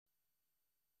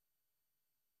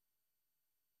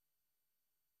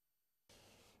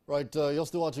Right, you're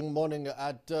still watching Morning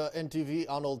at NTV.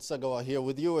 Arnold Segawa here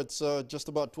with you. It's just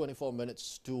about 24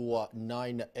 minutes to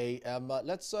 9 a.m.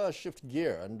 Let's shift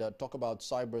gear and talk about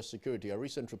cybersecurity. A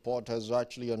recent report has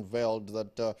actually unveiled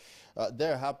that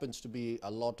there happens to be a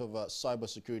lot of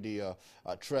cybersecurity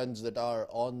trends that are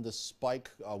on the spike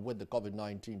with the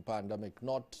COVID-19 pandemic,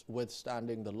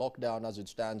 notwithstanding the lockdown as it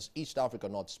stands. East Africa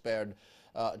not spared.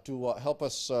 To help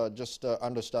us just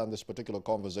understand this particular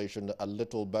conversation a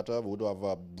little better, we do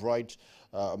have Bright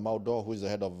Maudor, who is the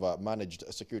head of Managed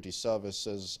Security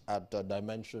Services at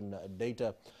Dimension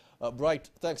Data. Bright,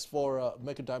 thanks for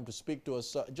making time to speak to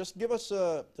us. Just give us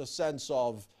the sense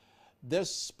of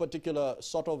this particular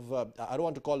sort of, I don't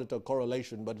want to call it a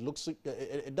correlation, but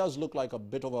it does look like a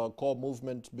bit of a core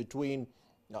movement between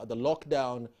the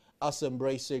lockdown, us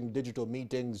embracing digital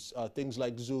meetings, things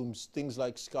like Zooms, things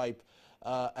like Skype,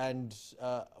 and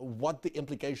what the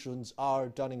implications are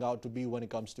turning out to be when it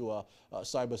comes to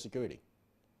cybersecurity.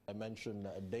 I mentioned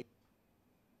data.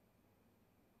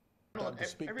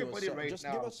 Everybody right Just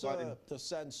now give us the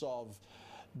sense of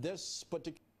this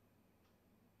particular.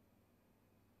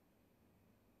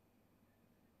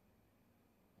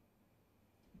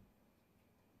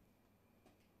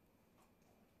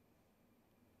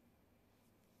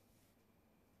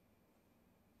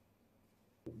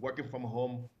 working from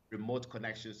home, remote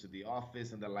connections to the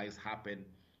office, and the likes happen.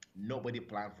 Nobody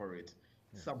planned for it.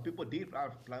 Some people did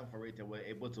plan for it and were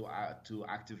able to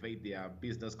activate their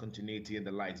business continuity and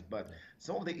the likes. But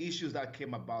some of the issues that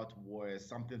came about were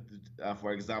something to,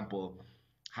 for example,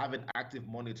 having active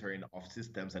monitoring of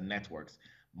systems and networks.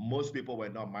 Most people were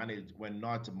not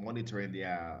monitoring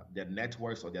their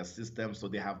networks or their systems, so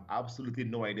they have absolutely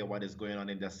no idea what is going on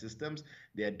in their systems.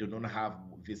 They do not have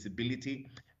visibility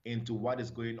into what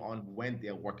is going on when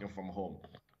they're working from home.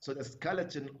 So the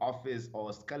skeleton office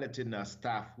or skeleton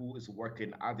staff who is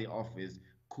working at the office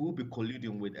could be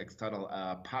colluding with external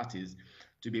parties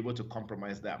to be able to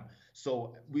compromise them.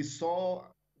 So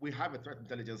we have a threat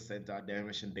intelligence center,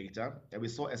 Dimension Data, and we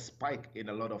saw a spike in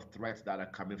a lot of threats that are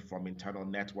coming from internal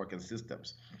network and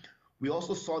systems. We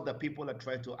also saw that people are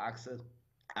trying to access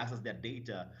their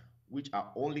data, which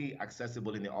are only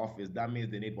accessible in the office. That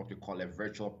means they need what we call a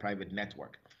virtual private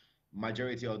network.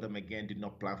 Majority of them again did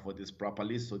not plan for this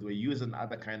properly, so they were using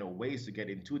other kind of ways to get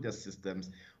into their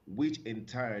systems, which in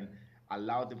turn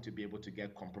allow them to be able to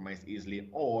get compromised easily,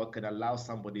 or can allow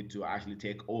somebody to actually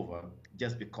take over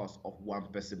just because of one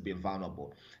person being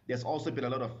vulnerable. There's also been a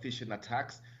lot of phishing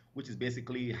attacks, which is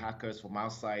basically hackers from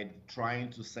outside trying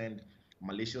to send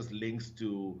malicious links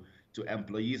to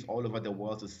employees all over the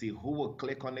world to see who will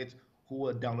click on it, who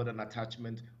will download an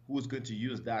attachment, who's going to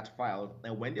use that file.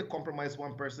 And when they compromise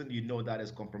one person, you know that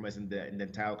is compromising the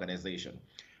entire organization.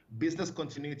 Business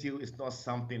continuity is not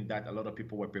something that a lot of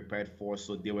people were prepared for,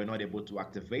 so they were not able to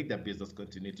activate their business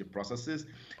continuity processes.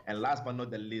 And last but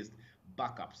not the least,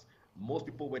 backups. Most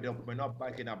people were not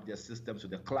backing up their systems to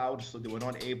the cloud, so they were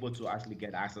not able to actually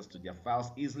get access to their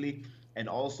files easily. And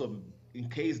also, in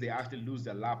case they actually lose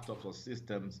their laptops or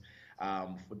systems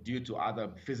due to other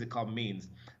physical means,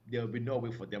 there will be no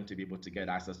way for them to be able to get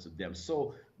access to them.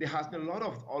 So there has been a lot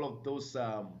of all of those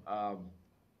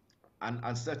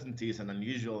uncertainties and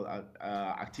unusual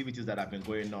activities that have been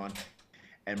going on,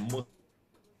 and most.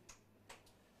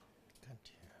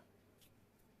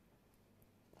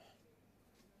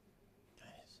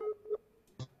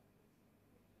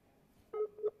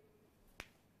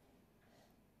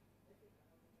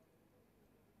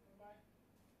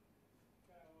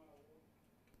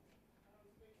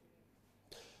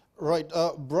 Right,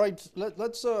 Bright,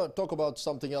 let's talk about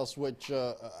something else which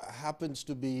happens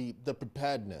to be the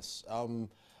preparedness.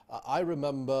 I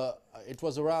remember it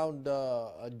was around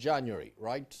January,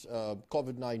 right?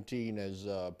 COVID-19 is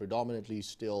predominantly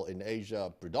still in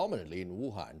Asia, predominantly in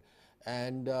Wuhan.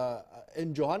 And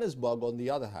in Johannesburg, on the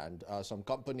other hand, some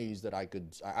companies that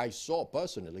I saw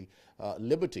personally,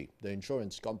 Liberty, the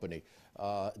insurance company,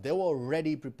 they were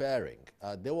already preparing.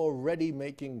 They were already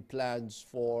making plans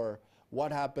for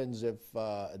what happens if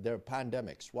there are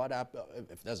pandemics?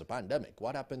 If there's a pandemic?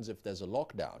 What happens if there's a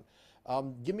lockdown?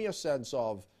 Give me a sense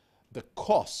of the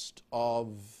cost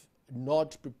of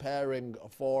not preparing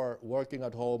for working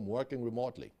at home, working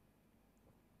remotely.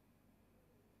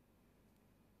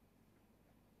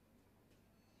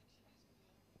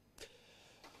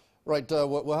 Right,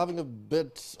 we're having a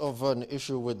bit of an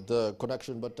issue with the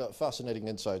connection, but fascinating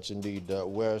insights indeed.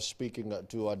 We're speaking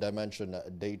to Dimension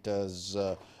Data's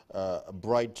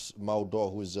Bright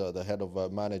Maudor, who is the head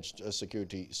of Managed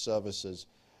Security Services.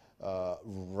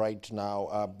 right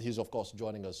now. He's, of course,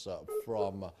 joining us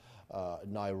from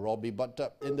Nairobi.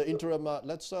 But in the interim,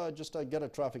 let's just get a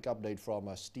traffic update from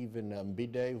Stephen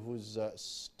Mbide, who's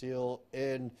still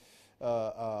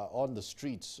on the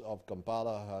streets of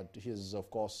Kampala. He's, of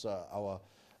course, our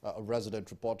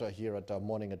resident reporter here at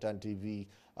Morning at NTV,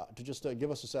 to just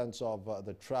give us a sense of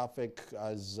the traffic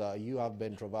as you have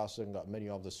been traversing many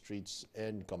of the streets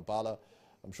in Kampala.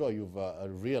 I'm sure you've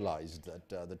realized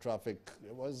that the traffic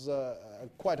was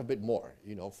quite a bit more,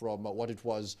 from what it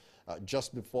was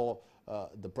just before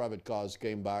the private cars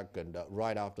came back and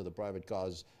right after the private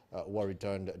cars were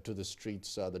returned to the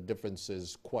streets. The difference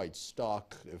is quite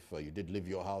stark. If you did leave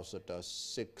your house at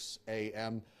 6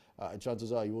 a.m.,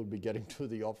 chances are you will be getting to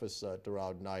the office at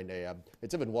around 9 a.m.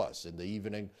 It's even worse in the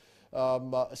evening.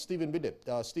 Stephen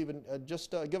Bidip, Stephen,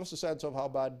 just give us a sense of how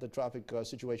bad the traffic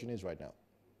situation is right now.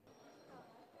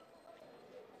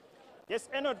 Yes,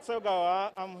 Enoch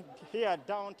Sogawa, I'm here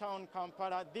downtown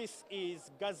Kampala. This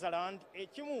is Gazaland.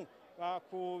 Ekimu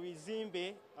ku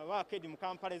bizimbe abakedi mu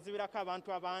Kampala ezibirako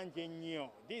abantu abangi ennyo.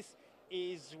 This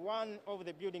is one of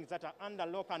the buildings that are under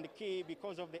lock and key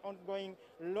because of the ongoing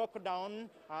lockdown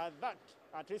that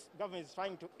at least government is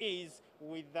trying to ease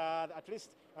with at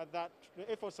least the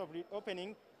efforts of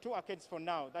reopening 2 arcades for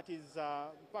now. That is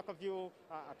Parkerview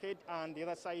Arcade and the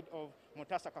other side of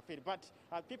Mutasa Cafe. But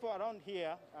people around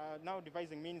here are now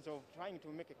devising means of trying to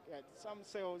make some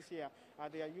sales here.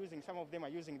 Some of them are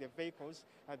using the vehicles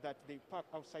that they park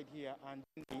outside here and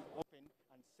they open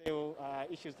and sell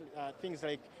issues, things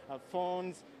like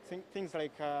phones, things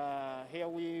like hair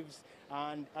weaves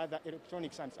and other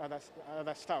electronics and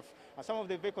other stuff. Some of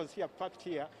the vehicles here parked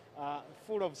here are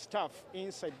full of stuff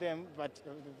inside them, but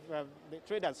the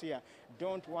traders here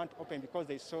don't want to open because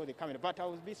they saw the camera. But I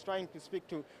will be trying to speak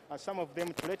to some of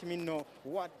them to let me know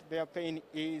what their pain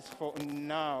is for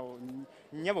now.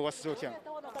 Nyabo wasotya.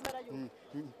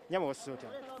 Nyabo wasotya.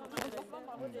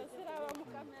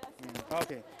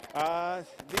 Okay.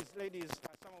 These ladies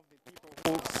are some of the people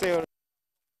who sell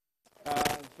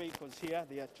vehicles here.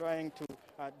 They are trying to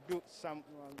do some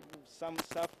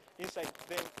stuff inside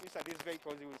these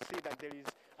vehicles. You will see that there is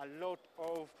a lot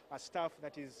of stuff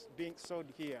that is being sold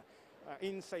here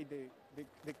inside the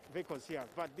vehicles here.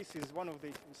 But this is one of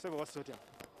the several sorts.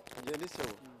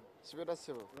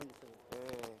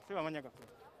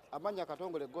 Amanya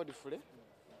Katongole Godfrey,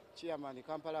 Chairman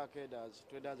Kampala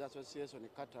Traders Association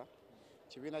Kata,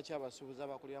 Chibina Chabasuza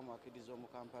Bakuria Makidizo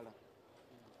Kampala.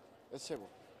 Esebo.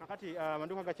 Kakati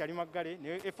amanduka gakyali maggale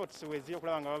ne efforts wezi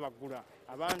okulaba nga babagula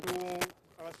abantu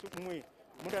abasumwe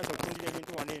mutaanza okutundira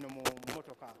ebintu wano eno mu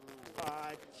motoka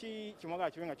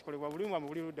kimwaga kibenga kikolebwa bulimu mu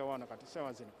buli ludda wano kati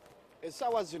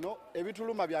essaawa zino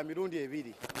ebituluma bya mirundi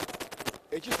ebiri.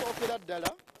 Ekisookera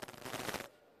ddala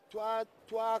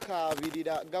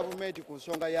twakaabirira gavumenti ku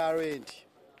nsonga ya rent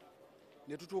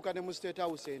ne tutuuka ne mu State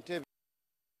House Entebbe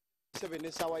 7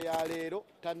 essaawa ya leero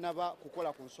tannaba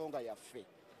kukola ku nsonga yaffe.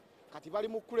 Kati bali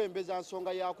mu kulembeza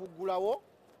nsonga ya kuggulawo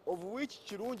of which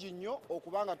kirungi nnyo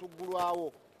okubanga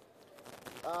tuggulwawo.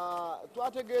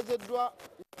 Twategeezeddwa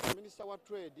Minisita wa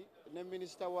Trade ne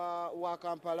Minisita wa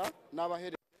Kampala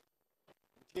n'abahere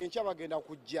enkya bagenda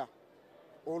kujja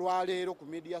olwaleero ku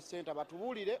Media Center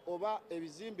batubuulire oba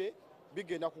ebizimbe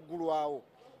bigenda kuggulwawo.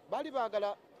 Bali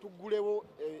baagala tuggulewo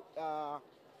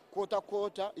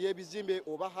koota y'ebizimbe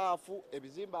oba haafu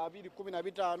ebizimbe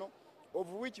 215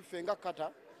 of which fenga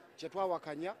kata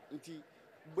kyetwawakanya nti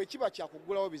bwe kiba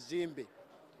kyakuggulawo bizimbe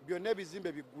byonna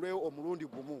ebizimbe biggulewo omulundi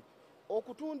gumu.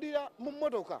 Okutundira mu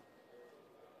mmotoka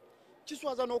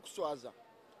kiswaza n'okuswaza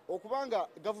okubanga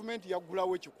gavumenti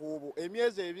yaggulawo ekikuubo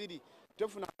emyezi 2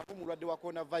 tefunako mulwadde wa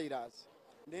coronavirus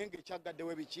naye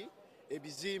ng'ekyaggaddewo ebiki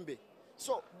ebizimbe.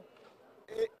 So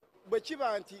bwe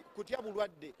kiba nti kutya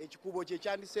bulwadde ekikuubo kye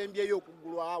kyandisembyeyo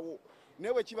okuggulwawo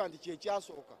naye bwe kiba nti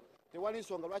kyekyasooka tewali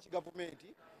nsonga lwaki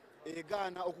gavumenti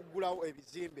egaana okuggulawo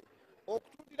ebizimbe.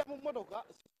 Okutundira mu mmotoka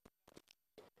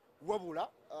wabula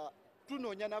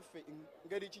tunoonya naffe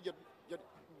ngeri ki gye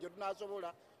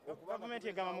tunaasobola gavumenti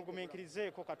egamba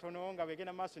mugumiikirizeeko katono nga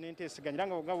begenda maaso n'enteeseganya era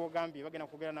nga bwogambye bagenda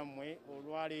kwogera nammwe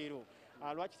olwaleero.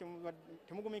 Lwaki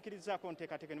temugumiikirizaako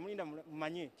nteekateeka ne mulinda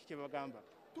mumanye ki kye bagamba?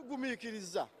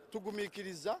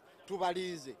 Tugumiikiriza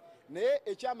tubaliize naye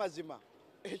ekyamazima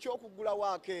ekyokuggulawo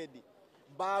akeedi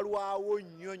balwawo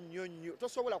nnyo.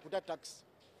 Tosobola kuta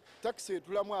takisi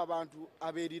etulamu abantu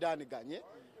abeeriraaniganye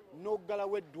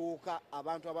n'oggalawo edduuka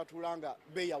abantu abatulanga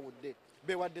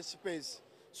beewadde space.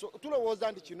 So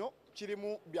tulowooza nti kino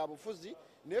kirimu bya bufuzi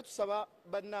naye tusaba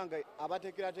bannange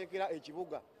abateekerateekera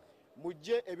ekibuga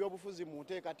mujje ebyobufuzi mu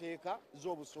nteekateeka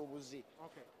z'obusuubuzi.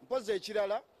 Mpozi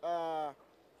ekirala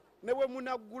ne bwe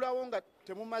munaggulawo nga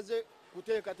temumaze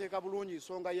kuteekateeka bulungi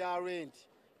nsonga ya rent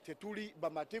tetuli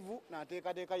bamativu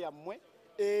nateekateeka yammwe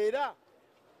era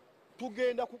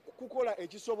tugenda kukola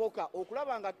ekisoboka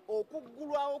okulaba nga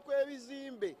okuggulwawo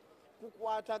kw'ebizimbe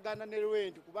kukwatagana ne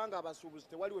rent kubanga abasuubuzi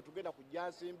tewali we tugenda kujja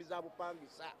nsimbi za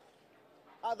bupangisa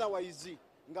otherwise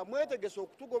nga mwetegese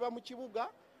okutugoba mu kibuga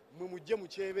mwe mujje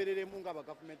mukyebereremu nga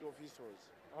government officials.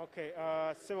 Okay,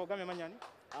 sebo game manyani?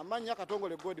 Amanya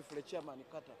Katongole Godfrey chairman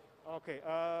Kata. Okay,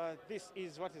 this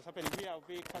is what is happening here. I'll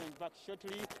be coming back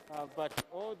shortly, but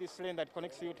all this lane that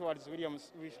connects you towards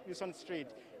Wilson Street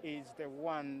is the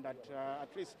one that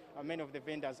at least many of the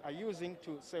vendors are using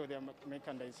to sell their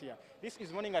merchandise here. This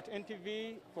is Morning at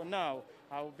NTV. For now,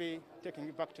 I'll be taking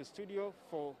you back to studio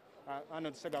for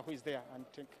Arnold Sega, who is there, and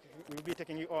we'll be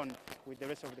taking you on with the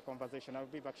rest of the conversation. I'll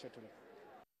be back shortly.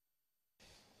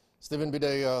 Stephen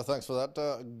Bidet, thanks for that.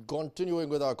 Continuing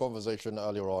with our conversation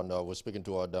earlier on, we're speaking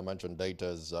to our Dimension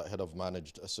Data's Head of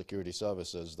Managed Security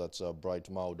Services. That's Bright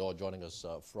Maudor joining us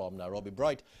from Nairobi.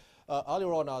 Bright,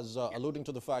 earlier on I was alluding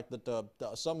to the fact that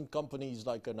some companies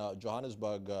like in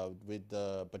Johannesburg, with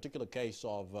the particular case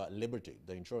of Liberty,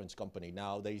 the insurance company,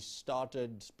 now they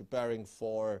started preparing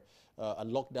for a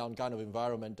lockdown kind of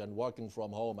environment and working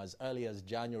from home as early as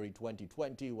January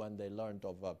 2020 when they learned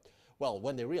of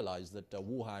when they realized that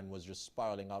Wuhan was just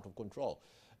spiraling out of control.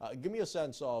 Give me a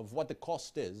sense of what the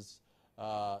cost is,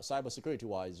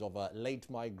 cybersecurity-wise, of late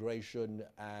migration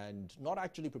and not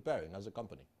actually preparing as a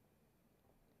company.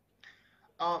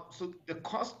 So the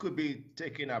cost could be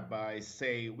taken up by,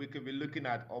 say, we could be looking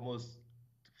at almost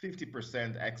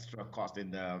 50% extra cost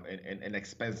in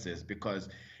expenses, because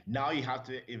now you have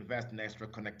to invest in extra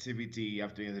connectivity, you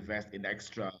have to invest in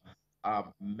extra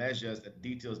measures and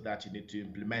details that you need to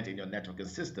implement in your networking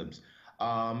systems.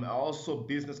 Also,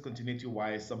 business continuity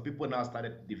wise, some people now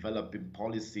started developing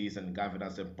policies and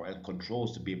governance and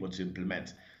controls to be able to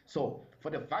implement. So,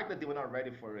 for the fact that they were not ready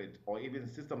for it, or even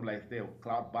systems like the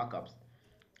cloud backups,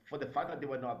 for the fact that they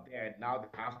were not there, now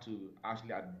they have to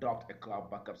actually adopt a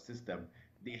cloud backup system.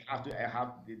 They have to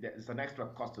have, there's an extra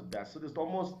cost to that. So there's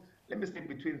almost, let me say,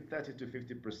 between 30 to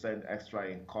 50% extra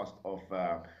in cost of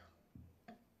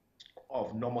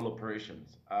normal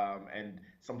operations. And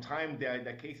sometimes there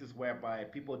are cases whereby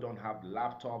people don't have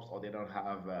laptops or they don't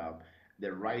have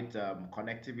the right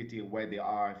connectivity where they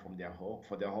are from their home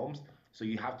for their homes. So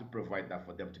you have to provide that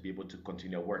for them to be able to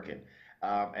continue working.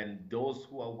 And those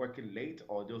who are working late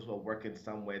or those who are working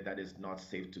somewhere that is not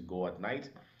safe to go at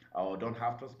night or don't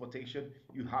have transportation,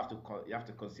 you have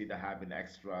to consider having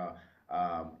extra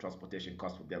transportation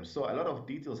costs for them. So a lot of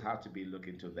details have to be looked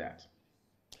into that.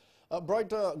 Bright,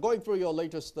 going through your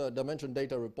latest Dimension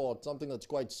Data report, something that's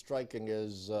quite striking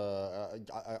is,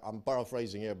 I'm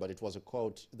paraphrasing here, but it was a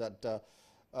quote, that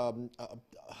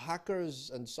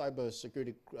hackers and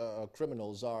cybersecurity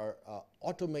criminals are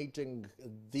automating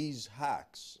these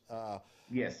hacks.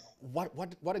 Yes.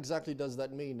 What exactly does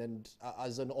that mean? And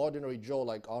as an ordinary Joe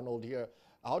like Arnold here,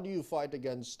 how do you fight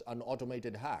against an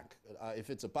automated hack? If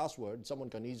it's a password, someone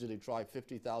can easily try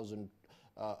 50,000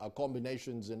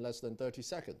 combinations in less than 30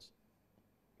 seconds.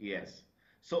 Yes.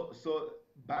 So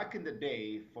back in the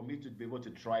day, for me to be able to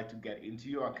try to get into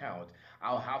your account,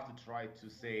 I'll have to try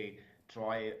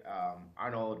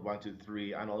Arnold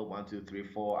 123, Arnold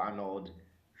 1234, Arnold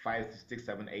 5 6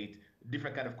 7 8,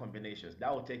 different kind of combinations.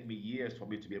 That will take me years for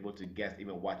me to be able to guess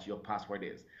even what your password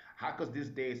is. Hackers these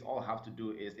days all have to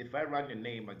do is, if I run your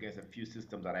name against a few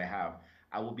systems that I have,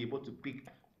 I will be able to pick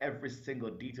every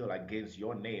single detail against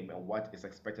your name and what is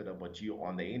expected about you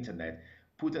on the internet,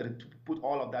 put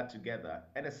all of that together,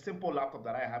 and a simple laptop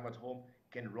that I have at home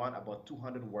can run about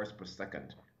 200 words per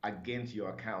second against your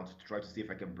account to try to see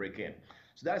if I can break in.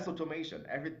 So that is automation.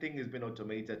 Everything has been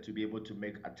automated to be able to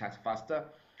make attacks faster.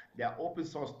 There are open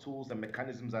source tools and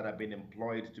mechanisms that have been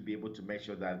employed to be able to make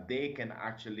sure that they can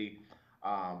actually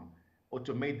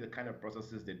automate the kind of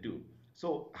processes they do.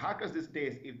 So hackers these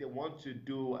days, if they want to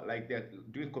do, like they're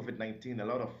doing COVID-19, a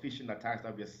lot of phishing attacks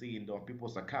that we're seeing on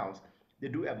people's accounts, they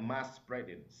do a mass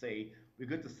spreading. Say, we're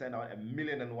going to send out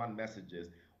 1,000,001 messages.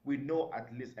 We know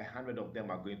at least 100 of them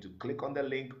are going to click on the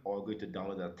link or going to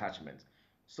download the attachment.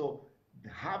 So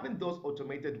having those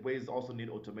automated ways also need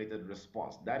automated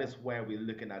response. That is where we're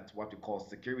looking at what we call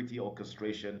security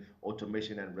orchestration,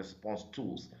 automation, and response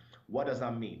tools. What does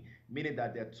that mean? Meaning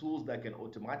that there are tools that can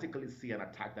automatically see an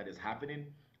attack that is happening,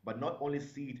 but not only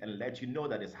see it and let you know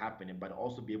that it's happening, but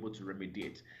also be able to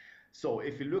remediate. So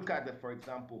if you look at for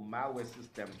example, malware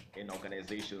systems in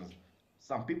organizations,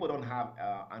 some people don't have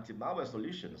anti-malware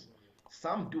solutions.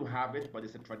 Some do have it, but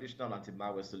it's a traditional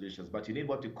anti-malware solutions. But you need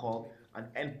what we call an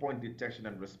endpoint detection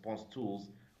and response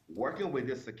tools, working with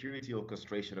this security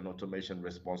orchestration and automation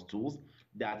response tools,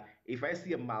 that if I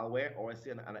see a malware or I see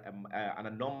an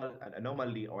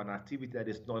anomaly or an activity that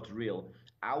is not real,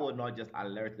 I will not just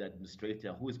alert the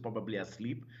administrator who is probably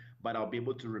asleep, but I'll be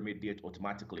able to remediate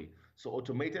automatically. So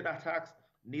automated attacks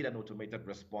need an automated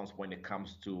response when it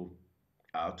comes to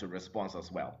response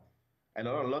as well. And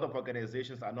a lot of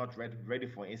organizations are not ready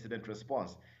for incident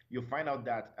response. You find out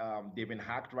that they've been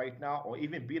hacked right now, or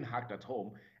even being hacked at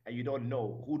home, and you don't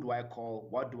know who do I call,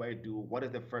 what do I do, what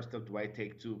is the first step do I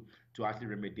take to actually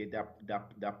remediate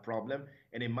that problem.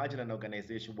 And imagine an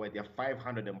organization where there are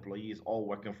 500 employees all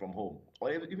working from home,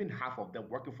 or even half of them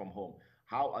working from home.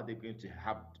 How are they going to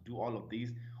have to do all of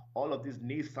these? All of this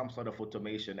needs some sort of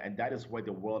automation, and that is where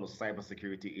the world of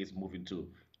cybersecurity is moving to: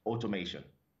 automation.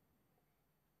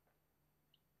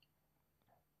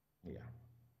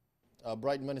 Yeah.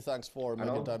 Bright, many thanks for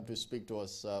making Hello? time to speak to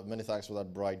us. Many thanks for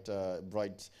that, Bright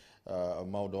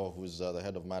Maudor, who's the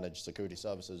head of managed security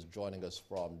services, joining us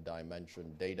from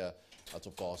Dimension Data. That's,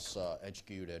 of course,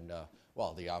 HQ'd in,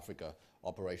 well, the Africa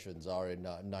operations are in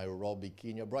Nairobi,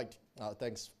 Kenya. Bright,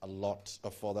 thanks a lot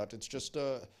for that. It's just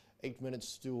 8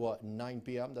 minutes to 9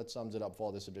 p.m. That sums it up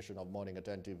for this edition of Morning at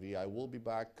NTV. I will be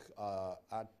back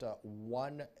at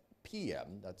 1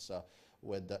 p.m. That's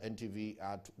with the NTV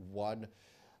at 1.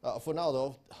 For now,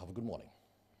 though, have a good morning.